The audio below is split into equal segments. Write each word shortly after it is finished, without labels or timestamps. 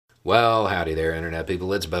Well, howdy there, Internet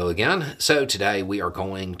people. It's Bo again. So, today we are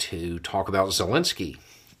going to talk about Zelenskyy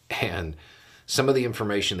and some of the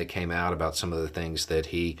information that came out about some of the things that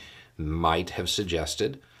he might have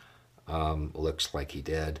suggested. Looks like he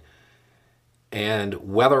did. And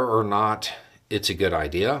whether or not it's a good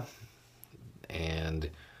idea.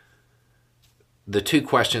 And the two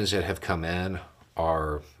questions that have come in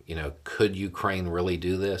are, could Ukraine really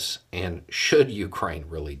do this? And should Ukraine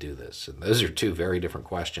really do this? And those are two very different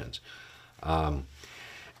questions. And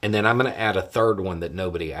then I'm going to add a third one that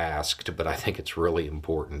nobody asked, but I think it's really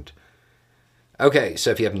important. Okay, so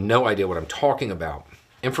if you have no idea what I'm talking about,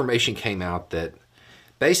 information came out that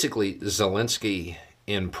basically Zelenskyy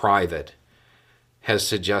in private has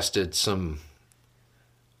suggested some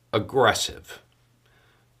aggressive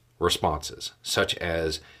responses, such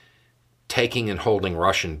as taking and holding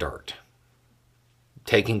Russian dirt,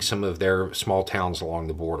 taking some of their small towns along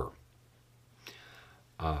the border,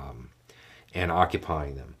 and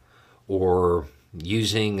occupying them, or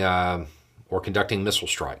using or conducting missile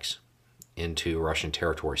strikes into Russian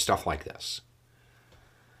territory, stuff like this.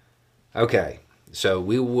 Okay, so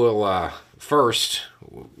we will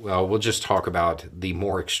we'll just talk about the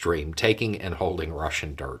more extreme, taking and holding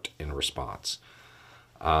Russian dirt in response.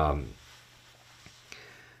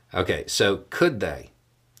 Okay, so could they?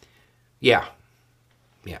 Yeah.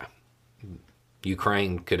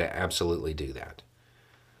 Ukraine could absolutely do that.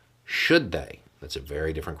 Should they? That's a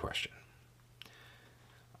very different question.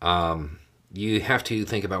 You have to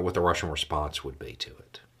think about what the Russian response would be to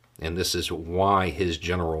it. And this is why his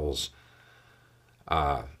generals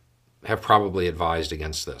have probably advised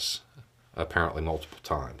against this, apparently multiple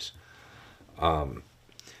times.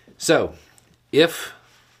 So, if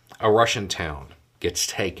a Russian town gets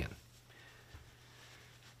taken,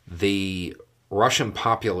 the Russian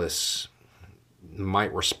populace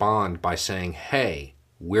might respond by saying, hey,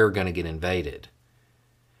 we're going to get invaded.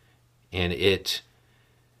 And it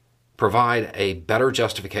provide a better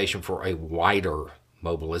justification for a wider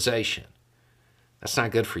mobilization. That's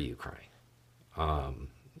not good for Ukraine.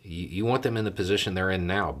 You want them in the position they're in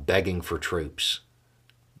now, begging for troops.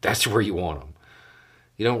 That's where you want them.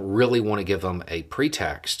 You don't really want to give them a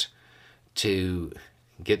pretext to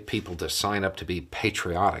get people to sign up to be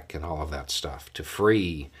patriotic and all of that stuff, to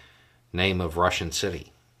free name of Russian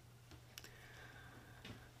city.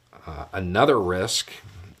 Another risk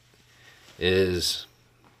is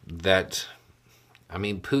that,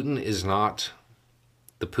 Putin is not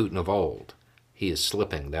the Putin of old. He is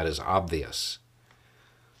slipping. That is obvious.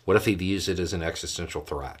 What if he views it as an existential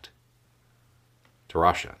threat to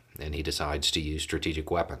Russia and he decides to use strategic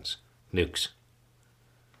weapons, nukes?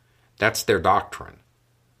 That's their doctrine.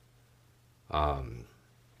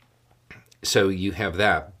 So you have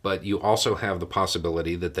that, but you also have the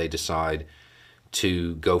possibility that they decide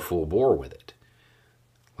to go full bore with it.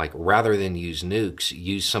 Like, rather than use nukes,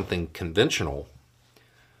 use something conventional,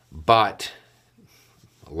 but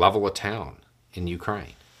level a town in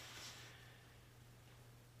Ukraine.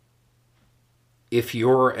 If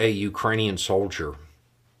you're a Ukrainian soldier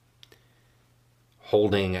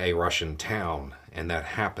holding a Russian town and that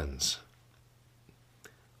happens,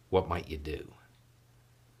 what might you do?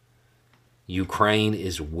 Ukraine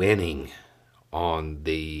is winning on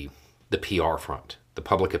the PR front, the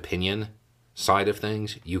public opinion side of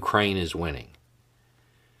things. Ukraine is winning.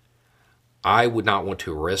 I would not want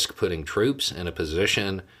to risk putting troops in a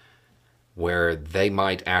position where they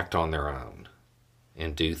might act on their own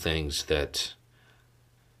and do things that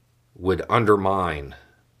would undermine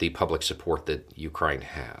the public support that Ukraine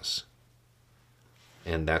has.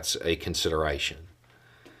 And that's a consideration.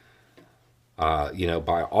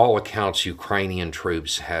 By all accounts, Ukrainian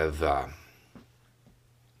troops have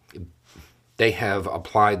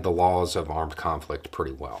applied the laws of armed conflict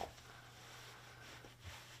pretty well,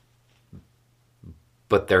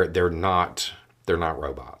 but they're not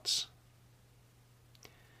robots.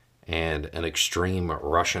 And an extreme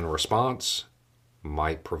Russian response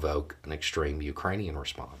might provoke an extreme Ukrainian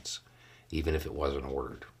response, even if it wasn't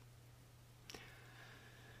ordered.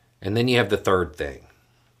 And then you have the third thing.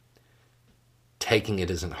 Taking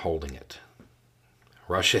it isn't holding it.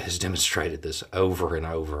 Russia has demonstrated this over and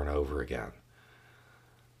over and over again.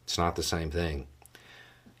 It's not the same thing.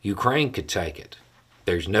 Ukraine could take it.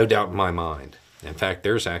 There's no doubt in my mind. In fact,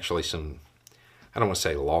 there's actually some, I don't want to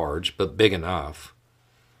say large, but big enough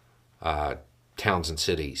towns and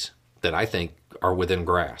cities that I think are within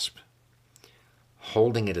grasp.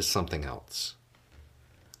 Holding it is something else.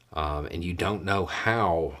 And you don't know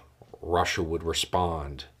how Russia would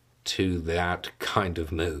respond to that kind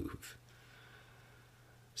of move.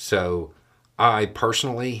 So I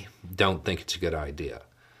personally don't think it's a good idea.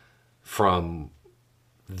 from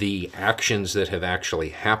the actions that have actually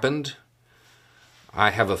happened,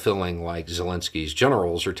 I have a feeling like Zelensky's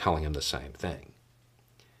generals are telling him the same thing.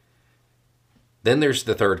 Then there's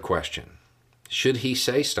the third question. Should he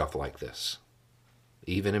say stuff like this,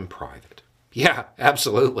 even in private? Yeah,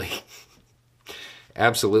 absolutely.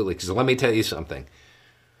 Absolutely. Because let me tell you something.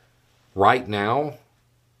 Right now,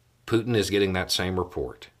 Putin is getting that same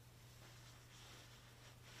report.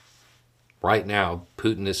 Right now,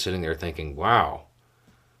 Putin is sitting there thinking, wow,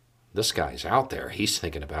 this guy's out there. He's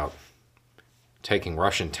thinking about taking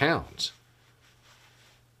Russian towns.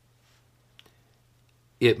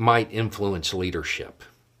 It might influence leadership.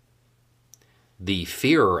 The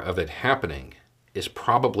fear of it happening is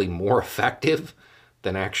probably more effective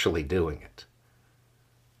than actually doing it.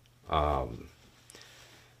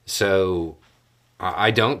 So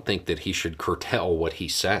I don't think that he should curtail what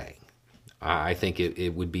he's saying. I think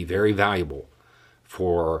it would be very valuable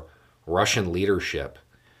for Russian leadership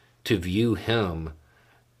to view him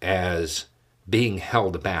as being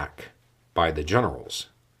held back by the generals.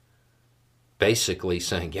 Basically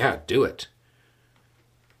saying, yeah, do it.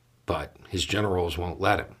 But his generals won't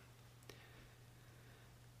let him.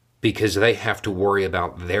 Because they have to worry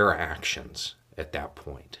about their actions at that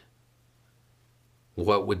point.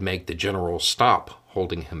 What would make the generals stop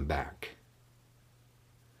holding him back?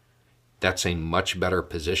 That's a much better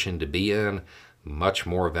position to be in, much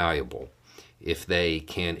more valuable. If they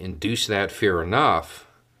can induce that fear enough,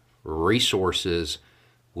 resources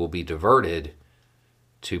will be diverted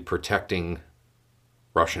to protecting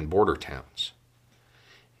Russian border towns.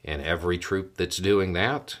 And every troop that's doing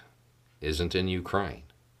that isn't in Ukraine.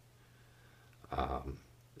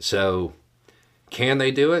 So, can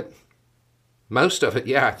they do it? Most of it,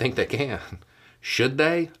 yeah, I think they can. Should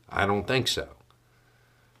they? I don't think so.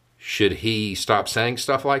 Should he stop saying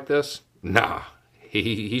stuff like this? Nah.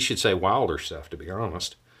 He should say wilder stuff, to be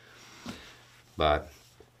honest. But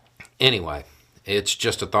anyway, it's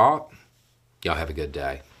just a thought. Y'all have a good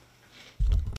day.